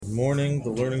Morning.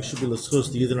 The learning should be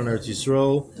l'schus to Yidden on Eretz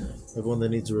Yisrael. Everyone that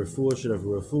needs a refuah should have a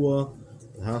refuah.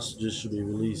 The hostages should be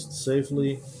released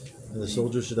safely, and the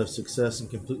soldiers should have success in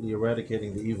completely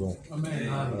eradicating the evil.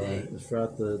 Amen.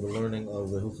 Throughout the learning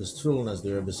of the Hilchos Tefillin, as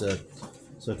the Rebbe said.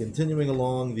 So continuing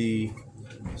along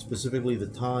specifically the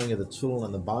tying of the tefillin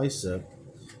on the bicep.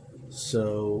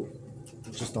 So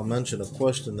I'll mention a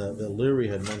question that Leary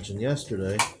had mentioned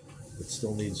yesterday. It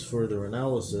still needs further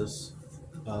analysis.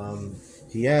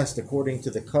 He asked, according to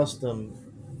the custom,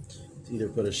 to either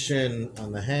put a shin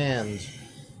on the hand,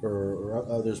 or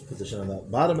others put the shin on the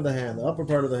bottom of the hand, the upper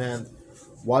part of the hand.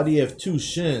 Why do you have two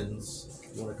shins?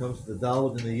 When it comes to the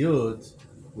daled and the yud,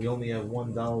 we only have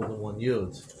one daled and one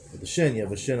yud. With the shin, you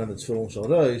have a shin on the tefillin shel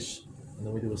rosh, and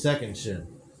then we do a second shin.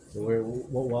 So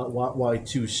why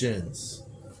two shins?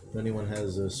 If anyone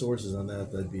has sources on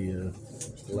that, I'd be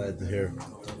glad to hear.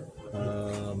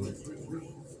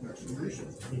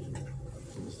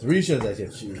 Three shins, I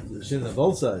guess. Shins on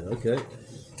both sides. Okay.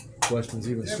 Question's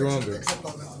even stronger. Except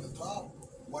on the top,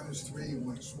 one is 3 and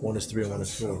one is 4. One is 3 and one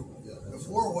is 4. The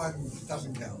 4 one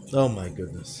doesn't count. Oh my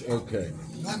goodness. Okay.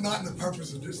 Not in the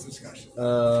purpose of this discussion.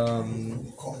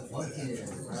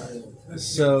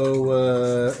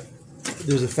 So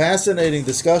there's a fascinating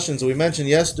discussion. So we mentioned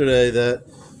yesterday that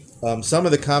some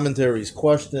of the commentaries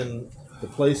question the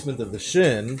placement of the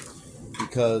shin,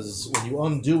 because when you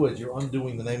undo it, you're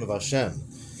undoing the name of Hashem.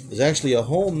 There's actually a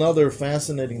whole nother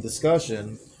fascinating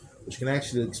discussion which can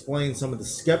actually explain some of the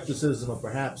skepticism of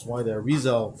perhaps why the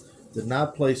Arizal did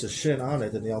not place a shin on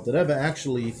it. And the Alter Rebbe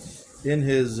actually, in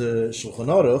his Shulchan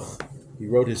Aruch, he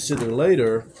wrote his Siddur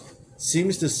later,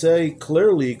 seems to say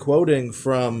clearly, quoting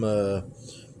from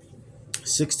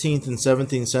 16th and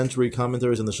 17th century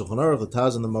commentaries on the Shulchan Aruch, the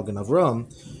Taz and the Magen Avram,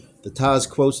 the Taz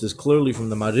quotes this clearly from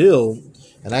the Maril,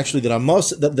 and actually the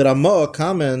Ramah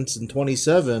comments in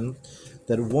 27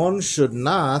 that one should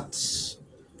not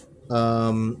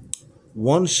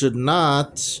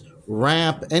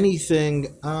wrap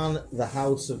anything on the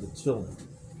house of the tefillin.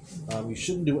 You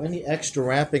shouldn't do any extra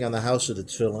wrapping on the house of the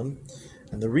tefillin.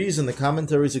 And the reason the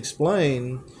commentaries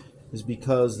explain is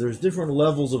because there's different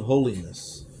levels of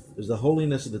holiness. There's the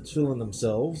holiness of the tefillin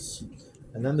themselves,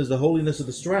 and then there's the holiness of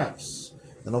the straps.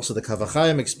 And also the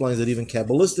Kavachayim explains that even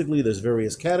Kabbalistically there's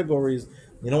various categories.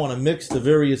 You don't want to mix the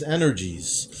various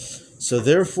energies. So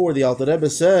therefore the Alter Rebbe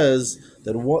says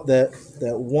that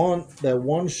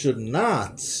one should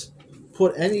not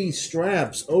put any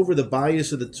straps over the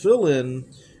bias of the tefillin,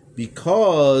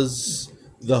 because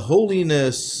the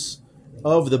holiness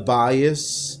of the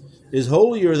bias is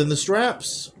holier than the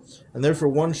straps, and therefore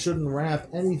one shouldn't wrap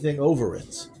anything over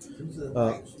it.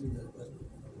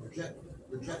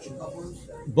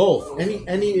 Both,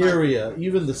 any area,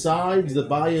 even the sides, the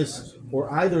bias,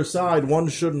 or either side, one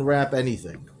shouldn't wrap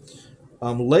anything.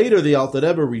 Later, the Alter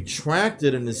Rebbe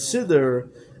retracted in his Siddur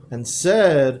and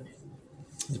said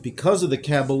that because of the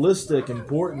Kabbalistic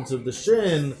importance of the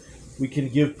shin, we can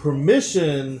give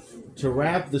permission to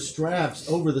wrap the straps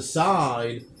over the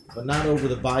side, but not over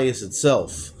the bias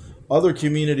itself. Other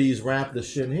communities wrap the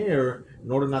shin here in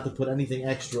order not to put anything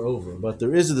extra over. But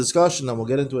there is a discussion, and we'll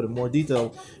get into it in more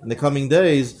detail in the coming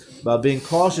days, about being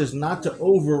cautious not to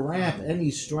overwrap any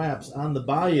straps on the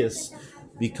bias,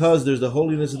 because there's the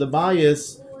holiness of the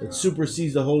bias that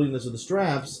supersedes the holiness of the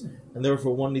straps, and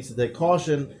therefore one needs to take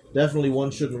caution. Definitely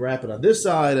one shouldn't wrap it on this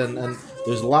side, and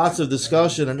there's lots of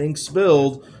discussion and ink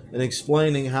spilled in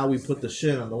explaining how we put the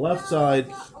shin on the left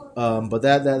side, but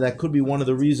that could be one of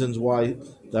the reasons why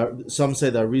some say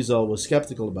that Rizal was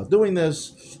skeptical about doing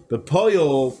this. But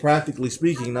Poyol, practically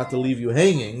speaking, not to leave you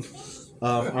hanging,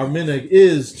 our minhag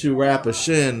is to wrap a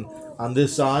shin on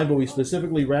this side, but we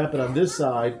specifically wrap it on this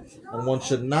side, and one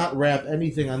should not wrap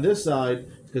anything on this side,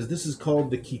 because this is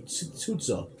called the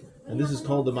kitzutza, and this is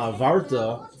called the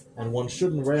mavarta, and one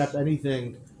shouldn't wrap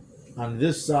anything on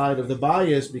this side of the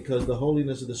bias, because the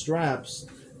holiness of the straps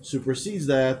supersedes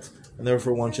that, and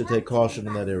therefore one should take caution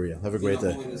in that area. Have a great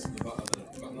day.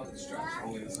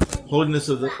 Holiness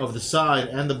of the side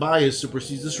and the bias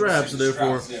supersedes the straps, so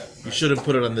therefore you shouldn't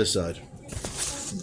put it on this side.